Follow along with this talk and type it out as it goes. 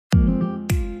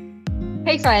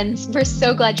Hey friends, we're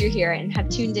so glad you're here and have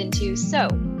tuned into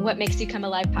What Makes You Come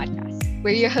Alive podcast.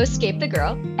 We're your hosts, Gabe the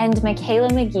Girl and Michaela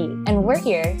McGee, and we're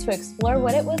here to explore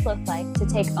what it would look like to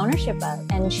take ownership of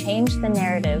and change the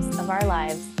narratives of our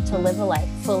lives to live a life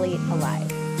fully alive.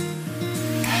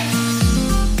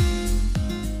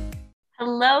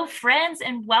 Hello, friends,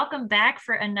 and welcome back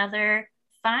for another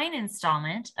fine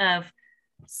installment of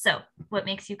What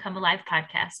Makes You Come Alive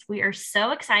podcast. We are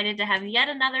so excited to have yet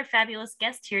another fabulous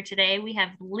guest here today. We have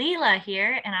Leila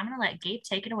here, and I'm going to let Gabe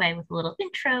take it away with a little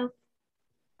intro.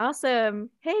 Awesome.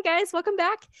 Hey guys, welcome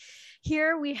back.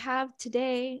 Here we have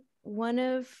today one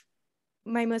of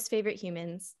my most favorite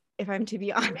humans, if I'm to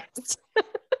be honest.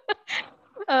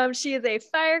 She is a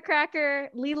firecracker.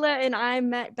 Leila and I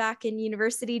met back in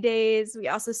university days. We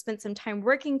also spent some time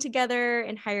working together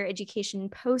in higher education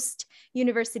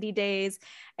post-university days.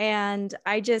 And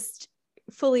I just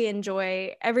fully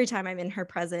enjoy every time I'm in her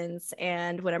presence.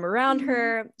 And when I'm around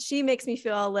her, she makes me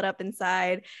feel all lit up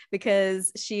inside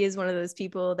because she is one of those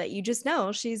people that you just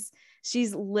know she's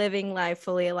living life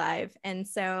fully alive. And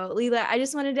so, Leila, I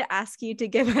just wanted to ask you to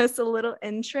give us a little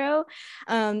intro,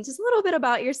 just a little bit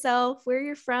about yourself, where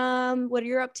you're from, what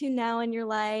you're up to now in your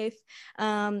life.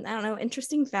 I don't know,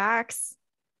 interesting facts.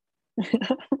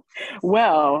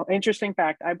 Well, interesting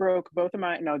fact. I broke both of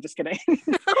my, no, just kidding.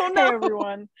 Oh, no. Hey,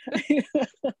 everyone.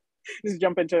 Just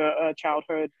jump into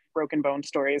childhood broken bone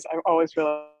stories. I always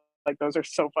feel like those are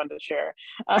so fun to share.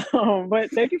 But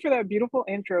thank you for that beautiful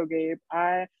intro, Gabe.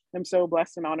 I am so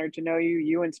blessed and honored to know you.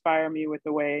 You inspire me with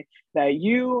the way that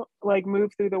you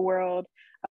move through the world.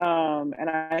 And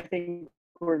I think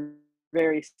we're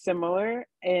very similar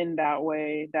in that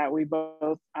way that we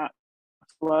both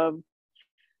love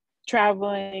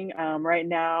traveling. Right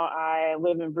now, I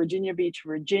live in Virginia Beach,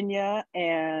 Virginia,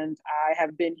 and I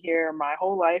have been here my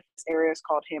whole life. This area is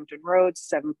called Hampton Roads,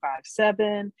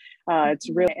 757. It's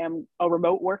really, I am a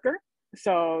remote worker,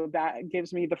 so that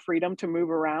gives me the freedom to move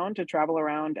around, to travel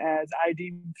around as I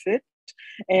deem fit.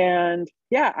 And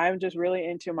yeah, I'm just really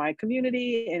into my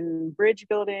community and bridge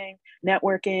building,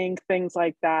 networking, things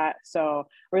like that. So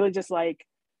really just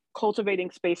cultivating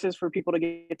spaces for people to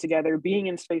get together, being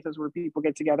in spaces where people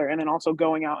get together, and then also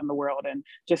going out in the world and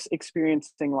just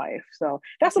experiencing life. So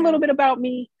that's a little bit about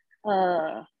me.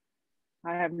 I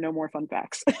have no more fun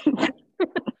facts.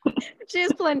 She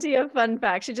has plenty of fun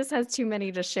facts. She just has too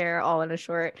many to share all in a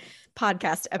short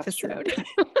podcast episode.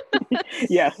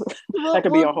 Yeah, that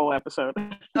could be a whole episode.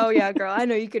 Oh yeah, girl. I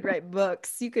know you could write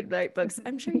books.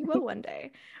 I'm sure you will one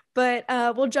day. But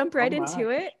we'll jump right into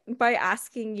it by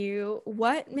asking you,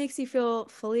 what makes you feel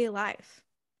fully alive?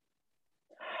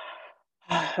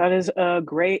 That is a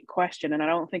great question. And I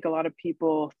don't think a lot of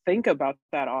people think about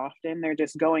that often. They're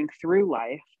just going through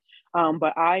life.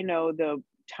 But I know the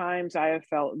times I have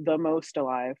felt the most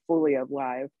alive, fully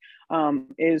alive,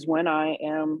 is when I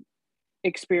am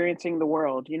experiencing the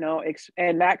world,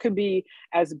 and that could be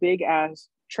as big as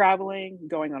traveling,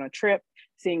 going on a trip,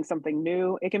 seeing something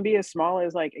new. It can be as small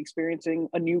as experiencing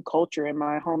a new culture in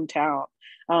my hometown,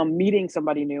 meeting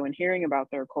somebody new and hearing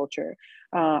about their culture.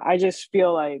 I just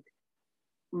feel like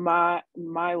my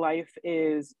life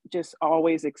is just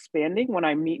always expanding when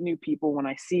I meet new people, when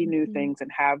I see new things and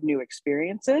have new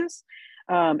experiences.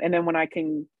 And then when I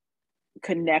can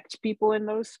connect people in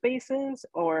those spaces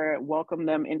or welcome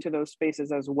them into those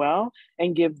spaces as well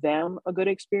and give them a good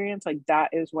experience, that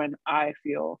is when I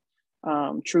feel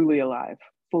truly alive,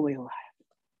 fully alive.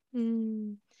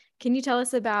 Can you tell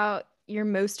us about your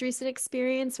most recent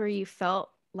experience where you felt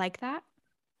like that?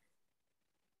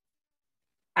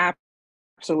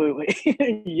 Absolutely.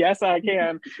 Yes, I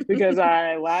can, because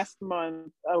I last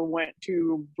month went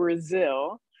to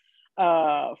Brazil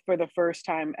for the first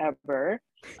time ever.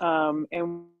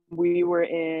 And we were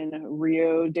in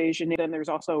Rio de Janeiro, and there's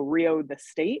also Rio the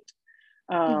state.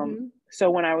 So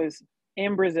when I was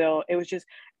in Brazil, it was just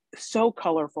so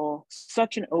colorful,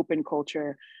 such an open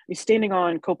culture. You're standing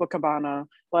on Copacabana,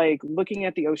 looking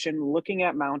at the ocean, looking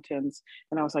at mountains,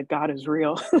 and I was like, God is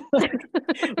real.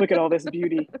 Look at all this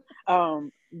beauty.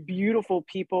 Beautiful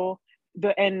people.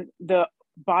 The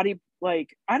body,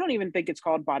 I don't even think it's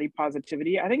called body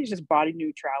positivity. I think it's just body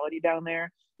neutrality down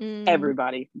there.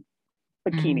 Everybody,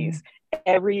 bikinis,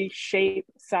 every shape,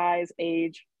 size,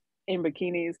 age, in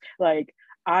bikinis.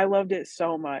 I loved it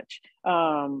so much.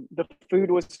 The food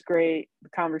was great. The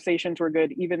conversations were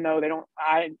good, even though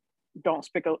I don't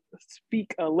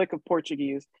speak a lick of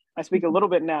Portuguese. I speak a little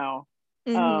bit now.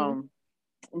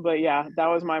 But yeah, that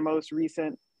was my most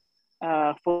recent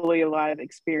fully alive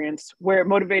experience, where it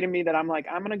motivated me that I'm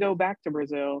going to go back to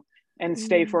Brazil and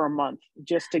stay for a month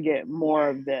just to get more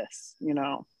of this,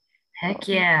 Heck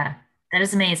yeah. That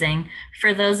is amazing.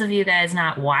 For those of you guys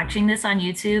not watching this on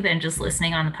YouTube and just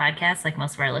listening on the podcast, like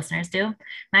most of our listeners do,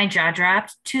 my jaw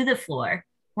dropped to the floor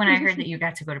when I heard that you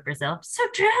got to go to Brazil. So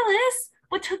jealous.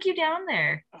 What took you down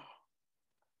there?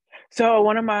 So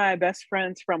one of my best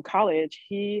friends from college,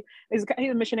 he's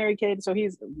a missionary kid. So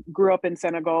he's grew up in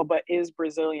Senegal, but is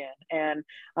Brazilian. And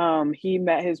he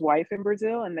met his wife in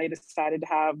Brazil, and they decided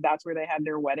to that's where they had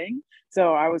their wedding.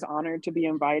 So I was honored to be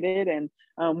invited, and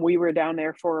we were down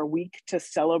there for a week to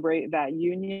celebrate that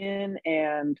union.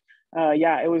 And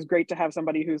yeah, it was great to have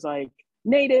somebody who's like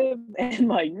native and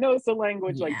like knows the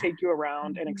language, like take you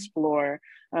around and explore.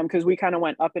 Because we kind of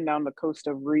went up and down the coast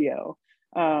of Rio.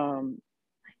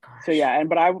 So yeah,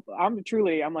 but I'm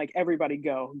like, everybody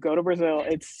go to Brazil.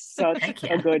 It's such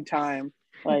a good time.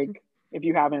 Like, if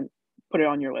you haven't, put it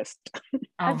on your list.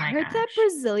 I've heard that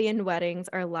Brazilian weddings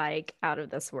are like out of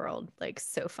this world, like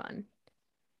so fun.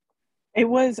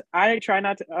 I try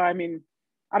not to, I mean,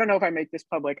 I don't know if I make this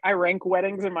public. I rank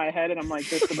weddings in my head, and I'm like,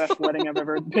 this is the best wedding I've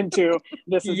ever been to.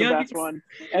 This is the best one.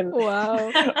 And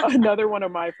wow. Another one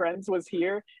of my friends was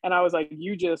here, and I was like,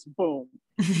 you just boom,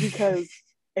 because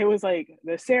it was like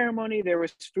the ceremony, there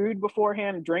was food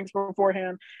beforehand, drinks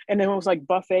beforehand, and then it was like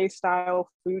buffet style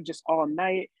food just all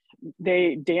night.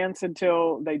 They dance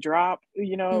until they drop, like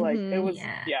it was,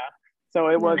 So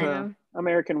it was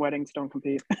American weddings don't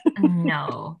compete.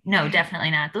 No,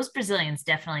 definitely not. Those Brazilians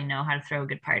definitely know how to throw a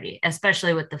good party,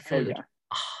 especially with the food.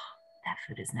 That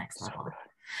food is next level.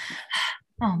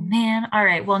 Oh man. All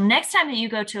right. Well, next time that you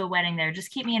go to a wedding there, just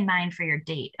keep me in mind for your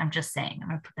date. I'm just saying. I'm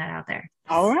going to put that out there.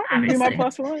 All right. Obviously. Be my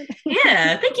 +1.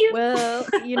 Yeah. Thank you. Well,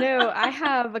 I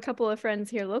have a couple of friends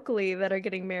here locally that are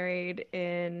getting married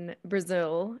in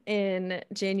Brazil in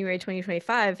January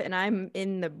 2025, and I'm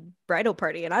in the bridal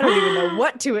party, and I don't even know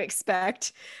what to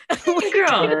expect.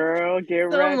 Girl, get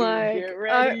ready. Get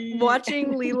ready.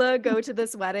 Watching Leila go to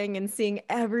this wedding and seeing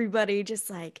everybody just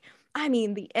like, I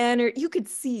mean, the energy, you could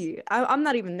see, I'm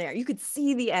not even there. You could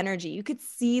see the energy. You could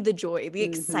see the joy, the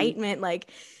excitement.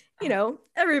 Like,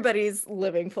 everybody's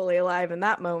living fully alive in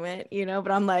that moment,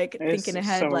 but I'm like thinking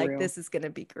ahead, so like, real. This is going to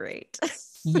be great.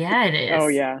 Yeah, it is. Oh,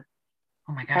 yeah.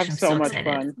 Oh my gosh, I'm so much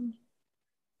excited. Fun.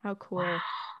 How cool. Wow.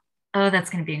 Oh, that's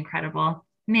going to be incredible.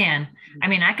 Man, I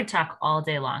mean, I could talk all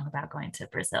day long about going to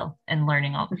Brazil and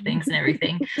learning all the things and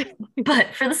everything.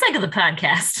 But for the sake of the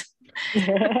podcast,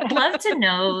 I'd love to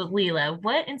know, Leila,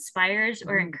 what inspires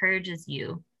or encourages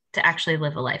you to actually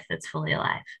live a life that's fully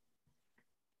alive?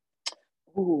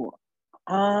 Ooh,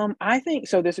 I think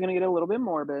so. This is gonna get a little bit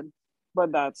morbid,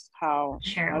 but that's how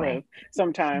I live.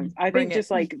 Sometimes I think just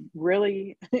like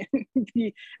really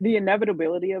the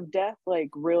inevitability of death, like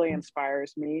really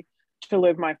inspires me to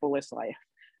live my fullest life.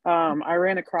 I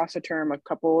ran across a term a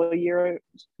couple of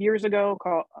years ago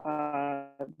called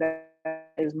that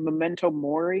is memento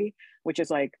mori, which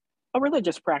is like a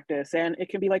religious practice, and it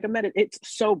can be like it's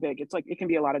so big, it's like it can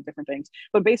be a lot of different things,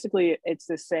 but basically it's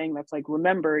this saying that's like,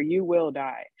 remember, you will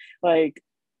die. Like,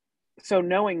 so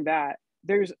knowing that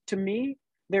there's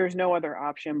no other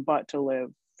option but to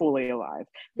live fully alive,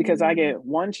 because I get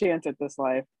one chance at this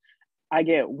life, I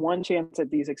get one chance at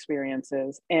these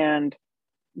experiences, and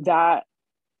that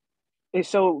is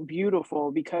so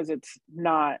beautiful because it's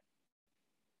not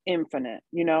infinite,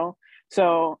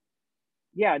 so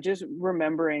yeah, just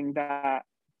remembering that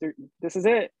this is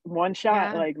it, one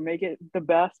shot. Like, make it the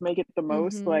best, make it the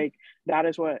most. Like, that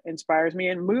is what inspires me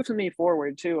and moves me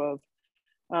forward too. Of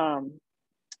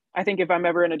I think if I'm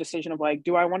ever in a decision of like,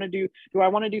 do I want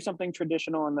to do something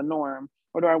traditional in the norm,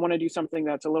 or do I want to do something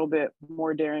that's a little bit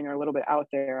more daring or a little bit out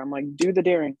there, I'm like, do the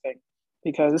daring thing,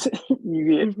 because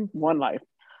you get one life.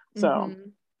 So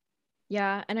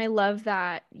yeah, and I love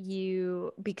that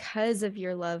you, because of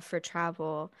your love for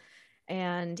travel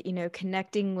and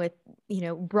connecting with,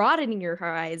 broadening your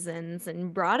horizons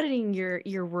and broadening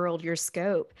your world, your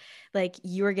scope, like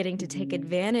you are getting to take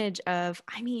advantage of,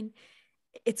 I mean,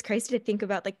 it's crazy to think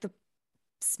about like the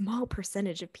small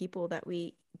percentage of people that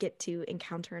we get to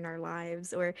encounter in our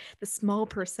lives, or the small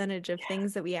percentage of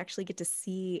things that we actually get to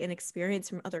see and experience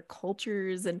from other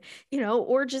cultures, and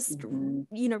or just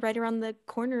right around the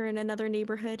corner in another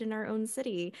neighborhood in our own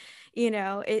city.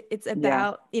 It's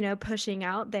about pushing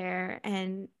out there,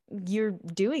 and you're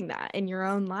doing that in your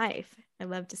own life. I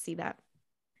love to see that.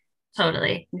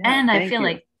 Totally. And I feel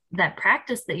like that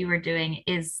practice that you were doing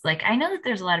is like, I know that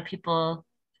there's a lot of people,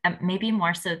 maybe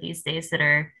more so these days, that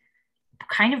are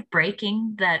kind of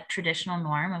breaking that traditional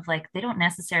norm of like, they don't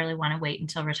necessarily want to wait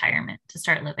until retirement to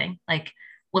start living. Like,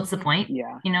 what's the point,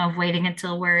 of waiting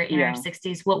until we're in our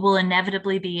 60s, what will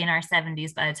inevitably be in our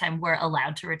 70s by the time we're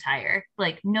allowed to retire?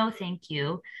 Like, no, thank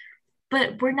you.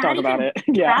 but we're not Talk about even it.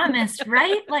 Yeah. promised,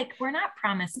 right? Like we're not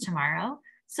promised tomorrow.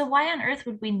 So why on earth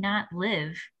would we not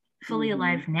live fully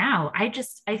alive now? I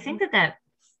think that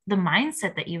the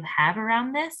mindset that you have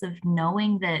around this of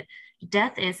knowing that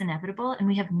death is inevitable and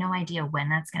we have no idea when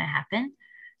that's going to happen.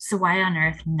 So why on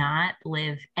earth not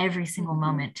live every single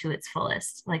moment to its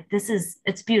fullest? Like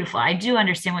it's beautiful. I do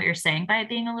understand what you're saying by it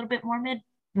being a little bit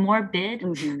morbid,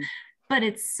 but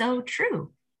it's so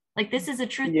true. Like this is a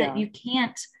truth that you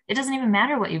can't, it doesn't even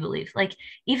matter what you believe. Like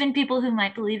even people who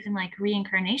might believe in like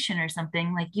reincarnation or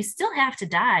something, like you still have to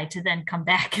die to then come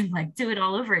back and like do it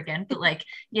all over again. But like,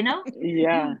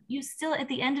 you still at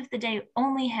the end of the day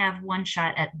only have one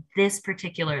shot at this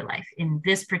particular life in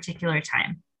this particular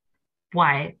time.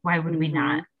 Why would we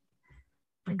not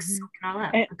like soak it all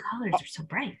up? And the colors are so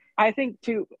bright. I think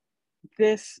too,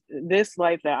 this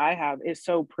life that I have is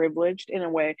so privileged in a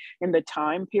way in the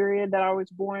time period that I was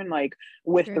born, like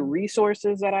with the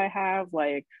resources that I have,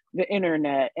 like the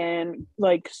internet and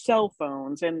like cell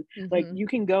phones and like you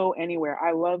can go anywhere.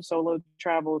 I love solo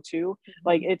travel too.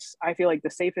 Like I feel like the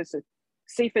safest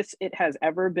it has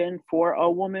ever been for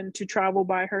a woman to travel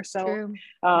by herself.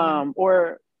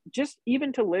 Or just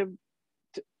even to live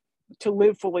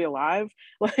fully alive,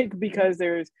 like because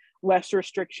there's less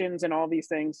restrictions and all these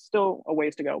things, still a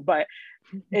ways to go. But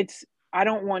I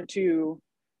don't want to,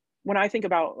 when I think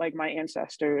about like my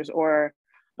ancestors or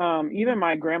even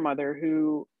my grandmother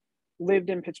who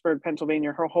lived in Pittsburgh,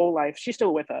 Pennsylvania her whole life, she's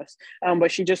still with us,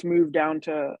 but she just moved down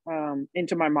to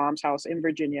into my mom's house in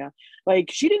Virginia. Like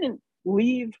she didn't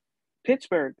leave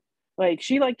Pittsburgh. Like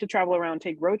she liked to travel around,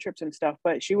 take road trips and stuff,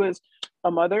 but she was a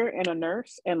mother and a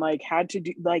nurse and like had to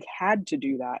do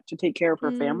that to take care of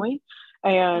her family.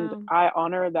 And I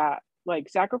honor that like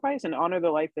sacrifice and honor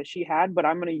the life that she had, but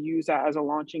I'm going to use that as a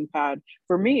launching pad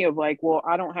for me of like, well,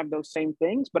 I don't have those same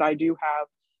things, but I do have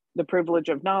the privilege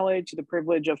of knowledge, the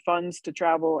privilege of funds to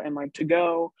travel and like to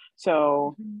go.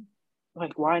 So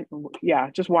like why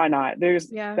not?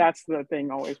 That's the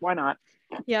thing always, why not?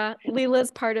 Yeah, Leila's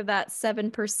part of that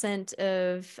 7%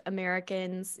 of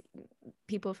Americans,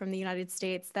 people from the United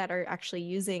States that are actually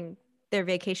using their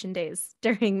vacation days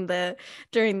during the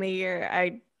year.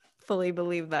 I fully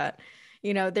believe that.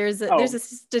 There's a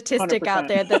statistic 100%. out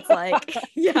there that's like,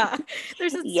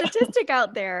 there's a statistic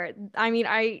out there. I mean,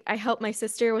 I help my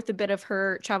sister with a bit of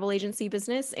her travel agency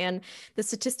business, and the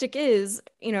statistic is,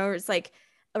 it's like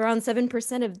around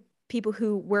 7% of people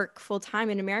who work full-time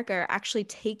in America are actually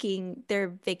taking their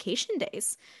vacation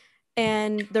days,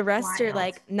 and the rest are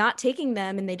like not taking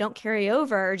them, and they don't carry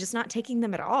over or just not taking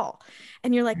them at all.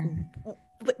 And you're like,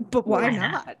 but why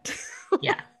not?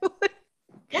 Yeah.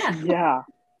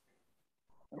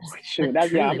 Shoot,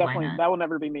 definitely that will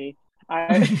never be me.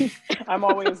 I'm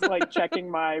always like checking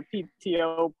my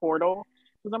PTO portal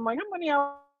because I'm like, how many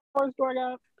hours do I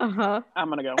got? I'm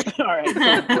gonna go. All right,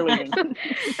 so we're leaving.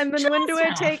 And then when do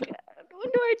I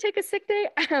take a sick day?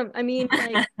 I mean,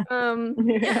 like,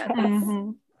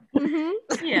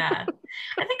 yeah.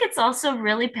 I think it's also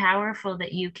really powerful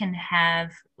that you can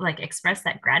have like express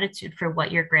that gratitude for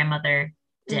what your grandmother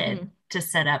did to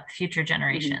set up future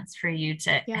generations, for you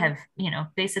to have,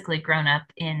 basically grown up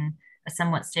in a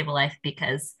somewhat stable life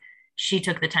because she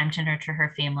took the time to nurture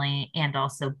her family and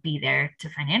also be there to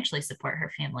financially support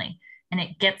her family. And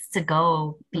it gets to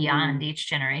go beyond each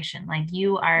generation. Like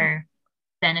you are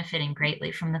benefiting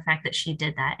greatly from the fact that she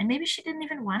did that. And maybe she didn't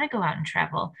even want to go out and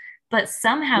travel, but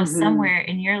somehow, somewhere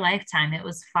in your lifetime, it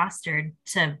was fostered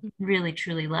to really,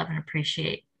 truly love and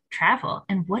appreciate travel.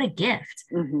 And what a gift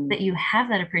that you have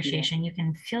that appreciation. You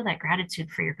can feel that gratitude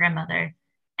for your grandmother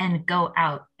and go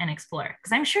out and explore.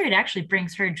 Because I'm sure it actually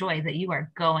brings her joy that you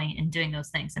are going and doing those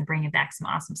things and bringing back some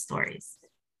awesome stories.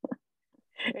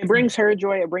 It brings her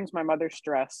joy. It brings my mother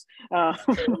stress. But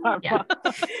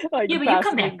you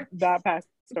come back. That passed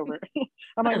over.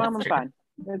 I'm like, Mom, I'm fine.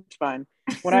 It's fine.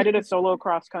 When I did a solo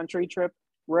cross country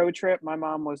road trip, my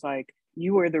mom was like,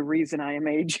 "You are the reason I am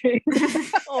aging."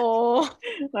 Oh,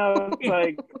 I was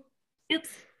like, "Oops,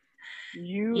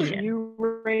 you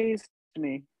raised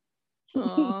me."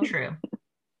 True.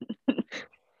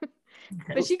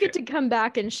 But you get to come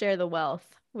back and share the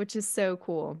wealth, which is so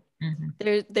cool.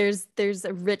 There's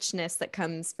a richness that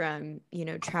comes from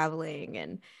traveling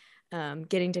and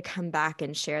getting to come back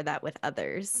and share that with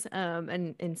others,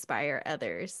 and inspire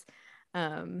others.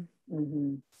 So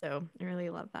I really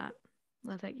love that.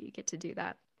 Love that you get to do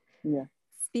that. Yeah.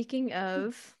 Speaking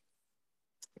of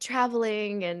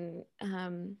traveling and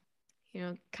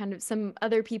kind of some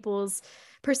other people's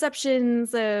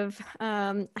perceptions of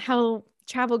how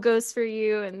travel goes for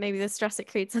you and maybe the stress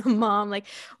it creates on mom, like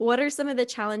what are some of the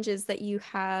challenges that you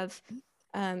have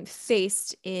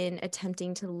faced in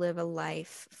attempting to live a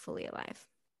life fully alive?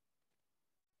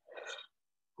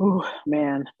 Oh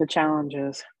man, the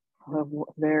challenges.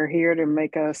 They're here to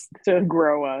make us, to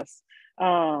grow us.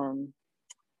 I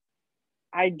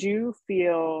do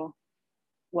feel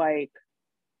like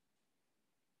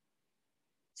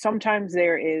sometimes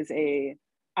I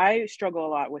struggle a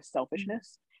lot with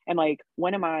selfishness, and like,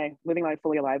 when am I living life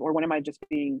fully alive, or when am I just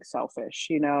being selfish,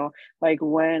 like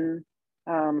when,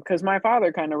 because my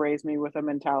father kind of raised me with a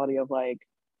mentality of like,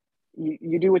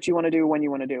 you do what you want to do when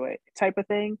you want to do it type of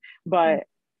thing. But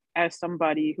as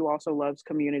somebody who also loves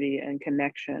community and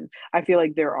connection, I feel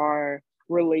like there are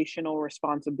relational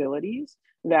responsibilities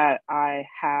that I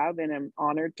have and am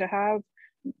honored to have,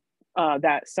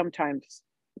 that sometimes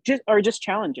just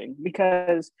challenging,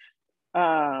 because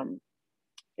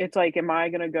it's like, am I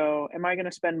going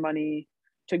to spend money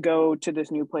to go to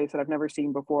this new place that I've never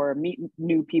seen before, meet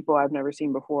new people I've never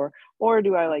seen before, or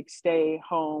do I like stay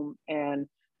home and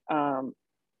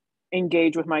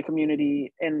engage with my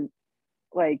community? And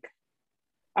like,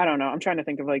 I don't know, I'm trying to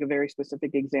think of like a very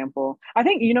specific example. I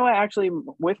think, actually,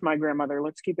 with my grandmother,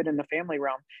 let's keep it in the family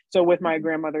realm. So with my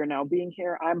grandmother now being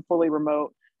here, I'm fully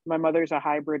remote. My mother's a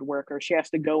hybrid worker. She has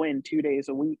to go in 2 days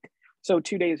a week. So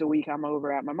 2 days a week, I'm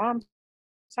over at my mom's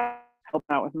house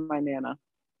helping out with my Nana.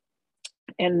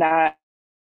 And that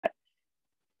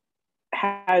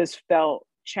has felt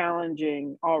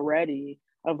challenging already,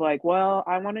 of like, well,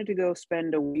 I wanted to go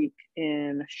spend a week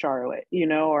in Charlotte,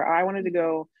 or I wanted to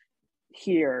go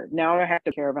here. Now I have to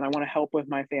take care of, and I want to help with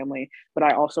my family, but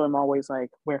I also am always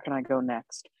like, where can I go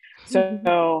next?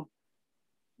 So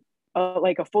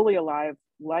like a fully alive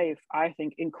life, I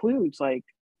think, includes like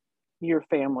your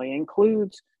family,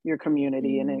 includes your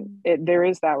community, and there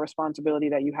is that responsibility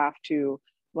that you have to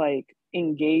like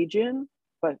engage in.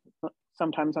 But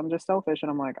sometimes I'm just selfish, and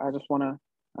I'm like, I just want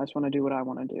to do what I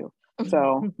want to do.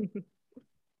 So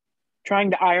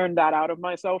trying to iron that out of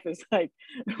myself is like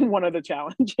one of the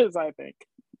challenges, I think.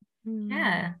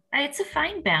 Yeah, it's a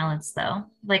fine balance though.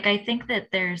 Like, I think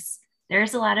that there's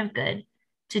a lot of good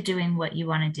to doing what you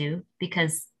want to do,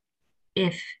 because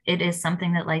if it is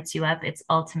something that lights you up, it's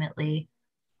ultimately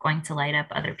going to light up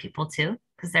other people too,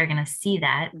 because they're going to see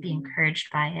that, be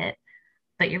encouraged by it.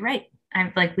 But you're right.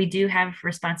 I'm like, we do have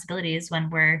responsibilities when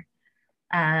we're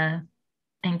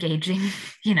engaging,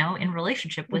 in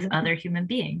relationship with other human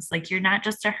beings. Like, you're not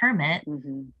just a hermit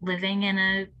living in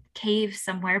a cave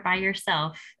somewhere by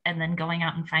yourself and then going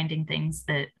out and finding things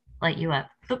that light you up.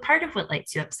 But part of what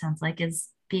lights you up, sounds like, is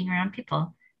being around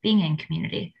people, being in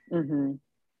community.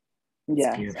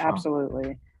 Yes,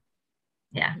 absolutely.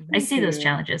 Yeah, I see those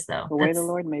challenges though. The way the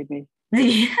Lord made me.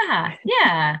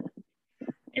 Yeah.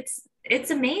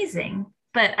 It's amazing.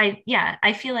 But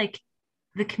I feel like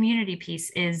the community piece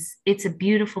it's a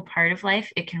beautiful part of life.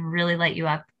 It can really light you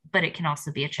up, but it can also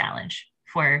be a challenge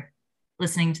for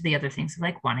listening to the other things,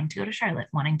 like wanting to go to Charlotte,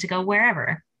 wanting to go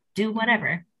wherever, do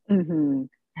whatever. I can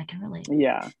relate.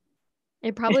 Yeah.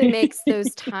 It probably makes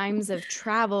those times of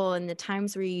travel and the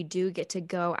times where you do get to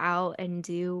go out and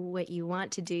do what you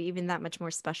want to do even that much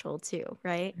more special too,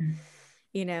 right?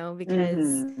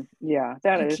 Because yeah,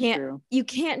 that is true. You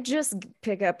can't just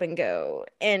pick up and go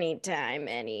anytime,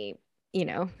 any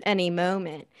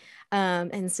moment.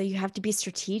 And so you have to be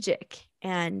strategic,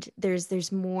 and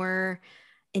there's more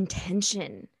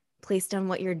intention placed on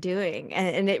what you're doing,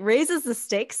 and it raises the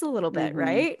stakes a little bit,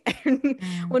 right?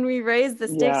 When we raise the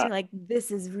stakes, you're like, this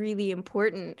is really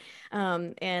important.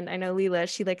 And I know Leila,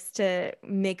 she likes to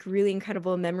make really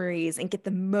incredible memories and get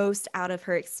the most out of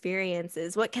her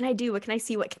experiences. What can I do? What can I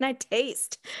see? What can I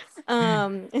taste?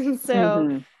 And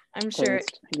so I'm sure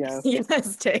taste, yes.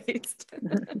 Yes, taste.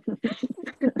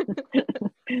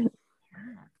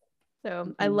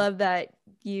 So I love that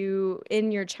you,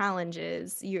 in your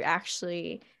challenges, you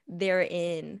actually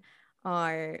therein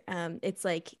are, it's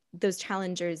like those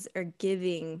challengers are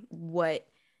giving what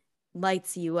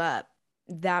lights you up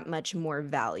that much more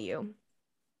value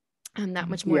and that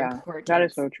much more important. That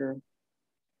is so true.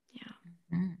 Yeah.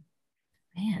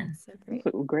 Man. So great.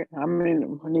 Great. I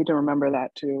mean, I need to remember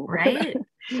that too. Right?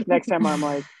 Next time I'm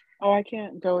like, oh, I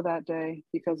can't go that day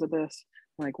because of this.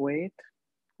 I'm like, wait,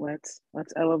 let's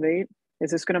elevate.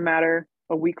 Is this going to matter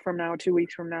a week from now, 2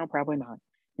 weeks from now? Probably not,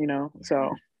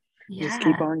 so just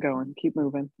keep on going, keep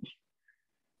moving.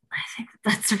 I think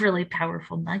that's a really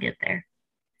powerful nugget there.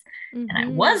 And I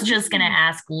was just going to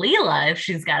ask Leila if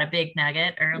she's got a big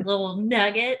nugget or a little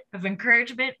nugget of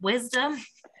encouragement, wisdom.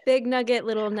 Big nugget,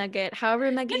 little nugget,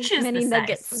 however many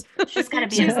nuggets. She's got to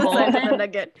be a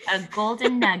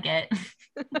golden nugget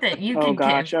that you can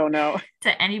give no.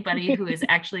 to anybody who is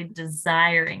actually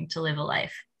desiring to live a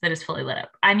life that is fully lit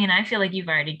up. I mean, I feel like you've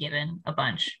already given a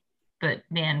bunch, but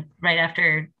man, right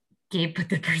after Gabe put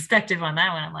the perspective on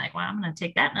that one, I'm like, wow, I'm going to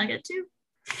take that nugget too.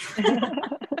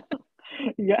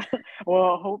 Yeah.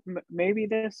 Well, maybe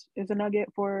this is a nugget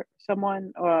for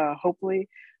someone. Hopefully,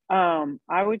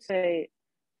 I would say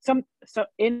so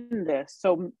in this.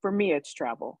 So for me, it's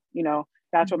travel.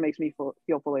 That's what makes me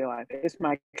feel fully alive. It's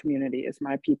my community. It's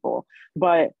my people.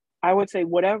 But I would say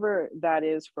whatever that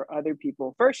is for other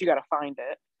people. First, you got to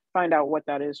find out what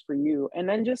that is for you, and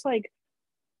then just like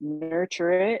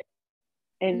nurture it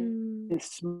in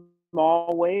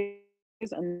small ways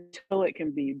until it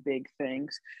can be big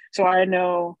things. So I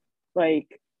know,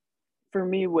 like, for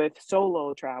me with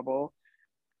solo travel,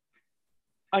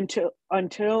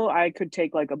 until I could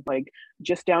take like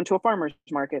just down to a farmer's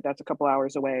market that's a couple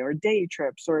hours away, or day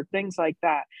trips or things like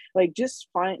that. Like, just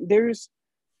there's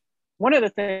one of the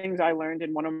things I learned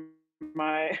in one of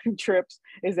my trips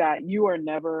is that you are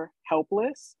never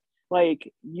helpless.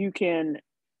 Like, you can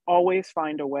always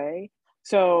find a way.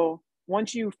 So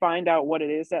once you find out what it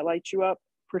is that lights you up,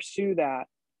 pursue that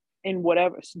in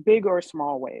whatever big or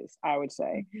small ways, I would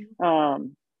say.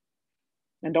 And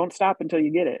don't stop until you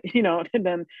get it, and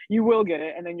then you will get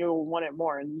it, and then you'll want it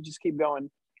more, and you just keep going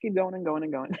and going and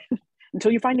going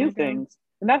until you find new things.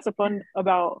 And that's the fun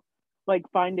about like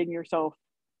finding yourself,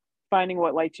 finding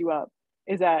what lights you up,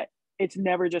 is that it's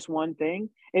never just one thing.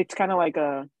 It's kind of like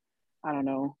I don't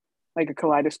know, like a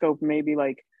kaleidoscope, maybe.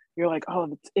 Like, you're like,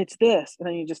 oh, it's this, and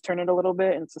then you just turn it a little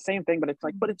bit and it's the same thing, but it's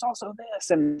like, but it's also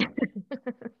this. And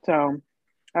so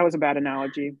that was a bad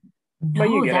analogy. No, but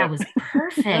you get that it. Was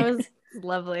perfect. That was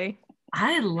lovely.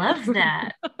 I love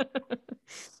that.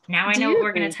 Now I know what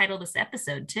we're going to title this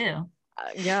episode too.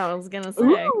 Yeah, I was going to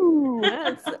say.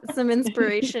 That's some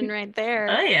inspiration right there.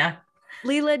 Oh yeah.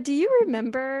 Leila, do you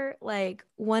remember like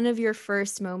one of your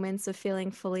first moments of feeling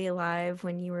fully alive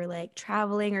when you were like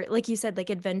traveling, or like you said,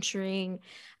 like adventuring?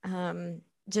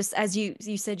 Just as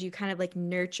you said, you kind of like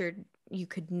you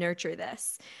could nurture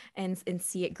this and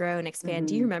see it grow and expand.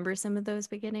 Do you remember some of those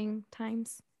beginning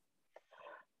times?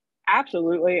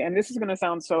 Absolutely. And this is going to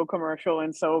sound so commercial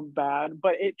and so bad,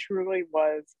 but it truly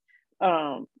was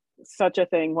such a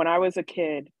thing. When I was a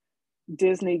kid,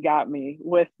 Disney got me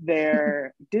with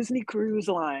their Disney Cruise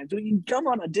lines. We can jump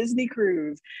on a Disney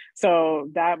cruise. So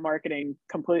that marketing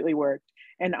completely worked.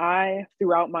 And I,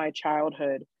 throughout my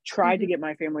childhood, tried to get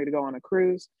my family to go on a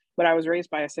cruise, but I was raised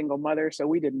by a single mother, so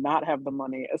we did not have the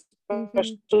money,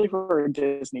 especially for a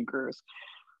Disney cruise.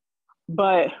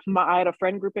 But I had a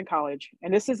friend group in college,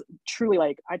 and this is truly,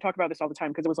 like, I talk about this all the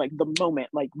time because it was like the moment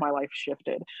like my life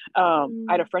shifted. I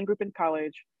had a friend group in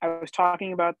college. I was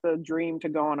talking about the dream to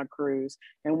go on a cruise,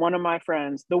 and one of my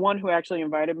friends, the one who actually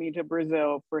invited me to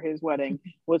Brazil for his wedding,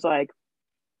 was like,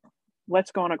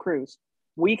 let's go on a cruise.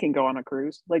 We can go on a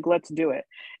cruise. Like, let's do it.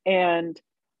 And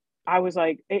I was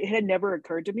like, it had never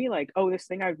occurred to me, like, oh, this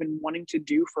thing I've been wanting to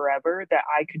do forever that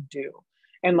I could do.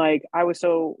 And like, I was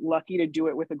so lucky to do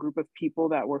it with a group of people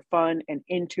that were fun and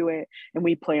into it. And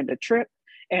we planned a trip,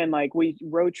 and like, we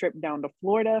road trip down to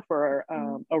Florida for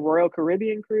a Royal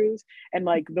Caribbean cruise. And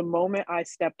like, the moment I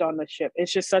stepped on the ship,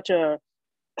 it's just such a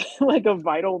like a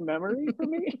vital memory for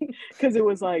me, because it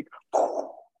was like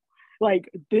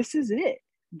this is it.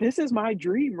 This is my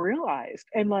dream realized.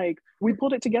 And like, we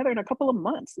pulled it together in a couple of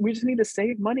months. We just need to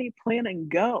save money, plan, and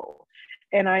go.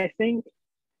 And I think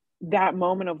that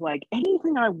moment of like,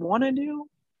 anything I want to do,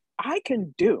 I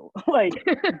can do. Like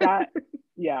that.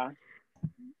 Yeah.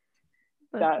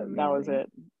 That was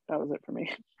it. That was it for me.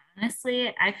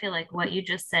 Honestly, I feel like what you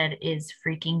just said is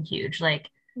freaking huge. Like,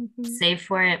 save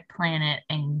for it, plan it,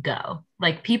 and go.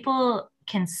 Like, people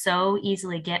can so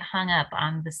easily get hung up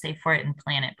on the save for it and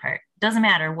plan it part. Doesn't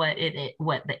matter what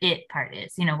the it part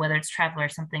is, whether it's travel or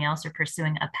something else, or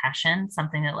pursuing a passion,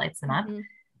 something that lights them up.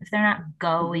 If they're not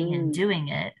going and doing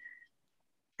it,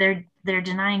 they're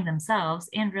denying themselves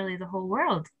and really the whole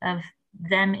world of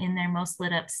them in their most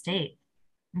lit up state.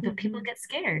 But people get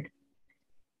scared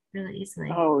really easily.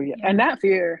 Oh yeah. And that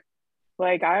fear,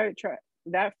 like,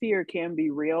 that fear can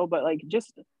be real, but like,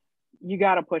 just, you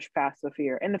got to push past the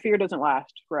fear, and the fear doesn't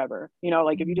last forever.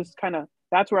 Like, if you just kind of,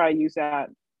 that's where I use that.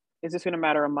 Is this going to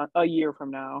matter a year from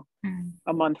now,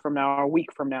 a month from now, or a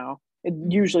week from now?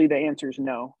 Usually the answer is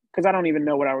no, because I don't even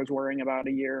know what I was worrying about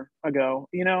a year ago,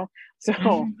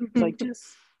 So it's like,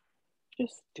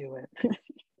 just do it.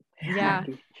 Yeah.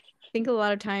 I think a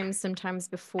lot of times, sometimes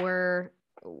before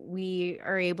we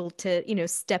are able to,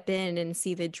 step in and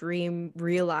see the dream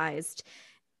realized,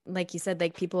 like you said,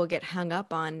 like, people get hung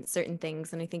up on certain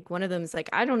things. And I think one of them is like,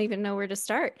 I don't even know where to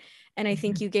start. And I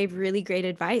think you gave really great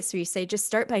advice where you say, just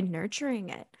start by nurturing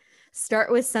it.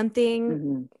 Start with something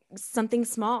Mm-hmm. something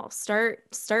small. Start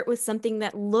with something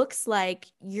that looks like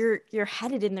you're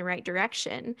headed in the right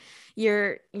direction.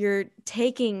 You're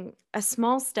taking a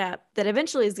small step that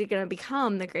eventually is going to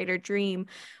become the greater dream,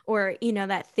 or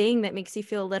that thing that makes you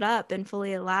feel lit up and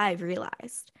fully alive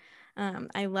realized.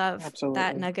 I love that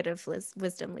Absolutely. nugget of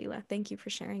wisdom, Leila. Thank you for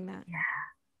sharing that. Yeah.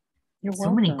 You're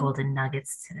So many welcome. golden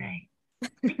nuggets today.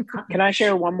 Can I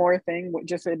share one more thing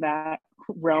just in that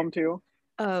realm too?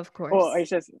 Of course. Well, it's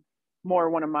just more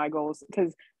one of my goals,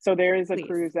 because so there is a Please.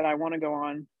 cruise that I want to go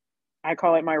on. I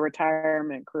call it my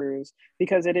retirement cruise,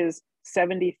 because it is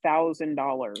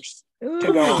 $70,000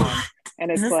 to go on,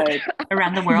 and it's like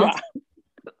around the world.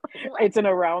 Yeah, it's an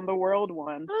around the world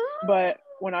one. But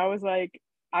when I was like,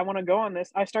 I want to go on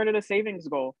this, I started a savings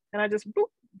goal, and I just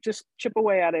chip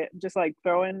away at it, just like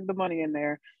throwing the money in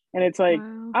there, and it's like,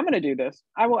 Wow. I'm gonna do this.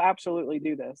 I will absolutely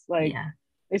do this. Like, Yeah.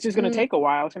 it's just gonna take a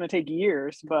while. It's gonna take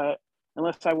years, but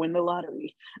unless I win the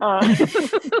lottery. Cross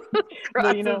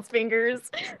his fingers.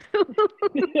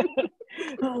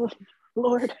 Oh,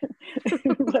 Lord,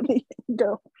 let me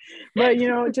go. But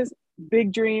just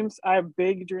big dreams. I have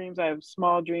big dreams. I have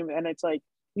small dreams, and it's like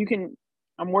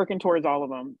I'm working towards all of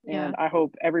them. Yeah. And I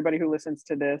hope everybody who listens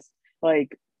to this,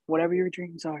 like, whatever your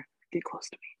dreams are, get close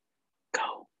to me.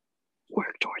 Go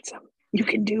work towards them. You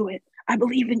can do it. I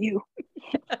believe in you.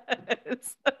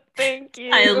 Yes. Thank you.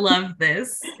 I love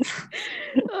this.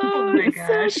 Oh my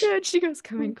gosh. So good. She goes,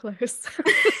 coming close.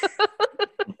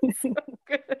 So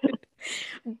good.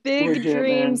 Big Legit,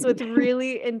 dreams man. with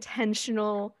really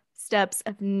intentional steps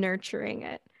of nurturing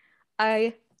it.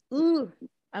 I'm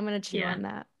gonna chew on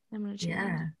that. I'm gonna chew on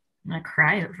that. I'm gonna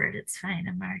cry over it. It's fine.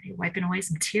 I'm already wiping away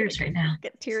some tears right now.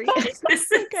 Get teary.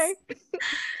 Okay.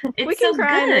 We can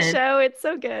cry on the show. It's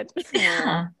so good.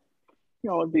 Yeah.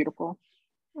 Y'all are beautiful.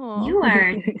 Aww. You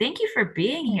are. Thank you for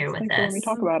being here with Thanks us. for letting me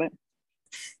talk about it.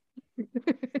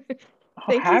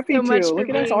 Thank Happy you so much to. for Look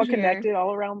at us all being connected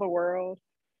all around the world.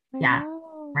 Yeah.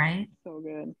 Right? So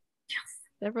good.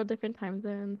 Several different time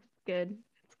zones. Good.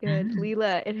 It's good.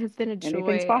 Leila, it has been a joy.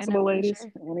 Anything's possible, ladies.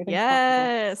 Anything's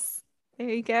yes. There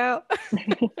you go.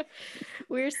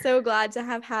 We're so glad to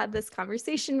have had this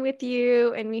conversation with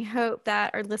you, and we hope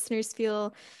that our listeners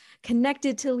feel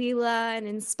connected to Leila and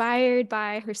inspired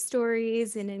by her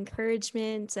stories and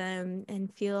encouragement,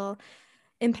 and feel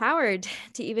empowered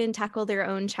to even tackle their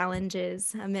own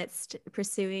challenges amidst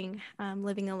pursuing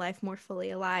living a life more fully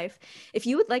alive. If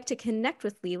you would like to connect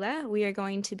with Leila, we are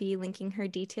going to be linking her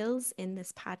details in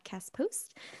this podcast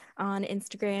post on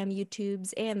Instagram,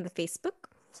 YouTube's, and the Facebook.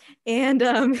 And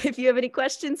if you have any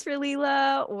questions for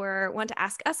Leila, or want to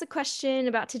ask us a question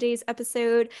about today's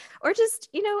episode, or just,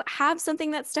 have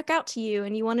something that stuck out to you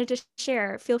and you wanted to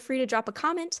share, feel free to drop a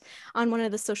comment on one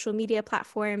of the social media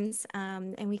platforms.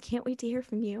 And we can't wait to hear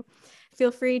from you.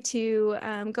 Feel free to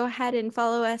go ahead and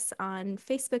follow us on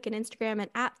Facebook and Instagram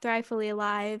at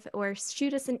ThriveFullyAlive, or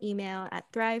shoot us an email at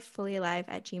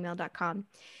thrivefullyalive@gmail.com.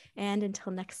 And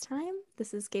until next time,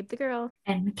 this is Gabe the Girl.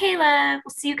 And Michaela.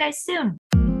 We'll see you guys soon.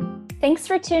 Thanks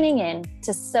for tuning in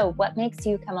to So What Makes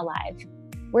You Come Alive.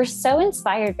 We're so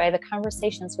inspired by the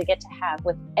conversations we get to have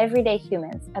with everyday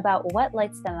humans about what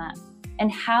lights them up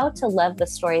and how to love the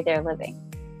story they're living.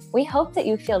 We hope that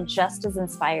you feel just as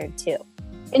inspired too.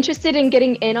 Interested in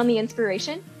getting in on the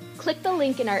inspiration? Click the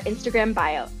link in our Instagram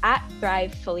bio at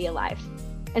ThriveFullyAlive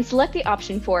and select the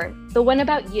option for The One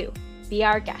About You. Be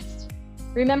our guest.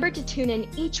 Remember to tune in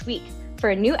each week for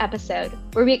a new episode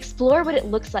where we explore what it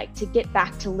looks like to get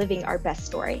back to living our best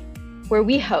story, where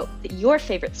we hope that your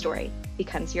favorite story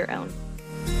becomes your own.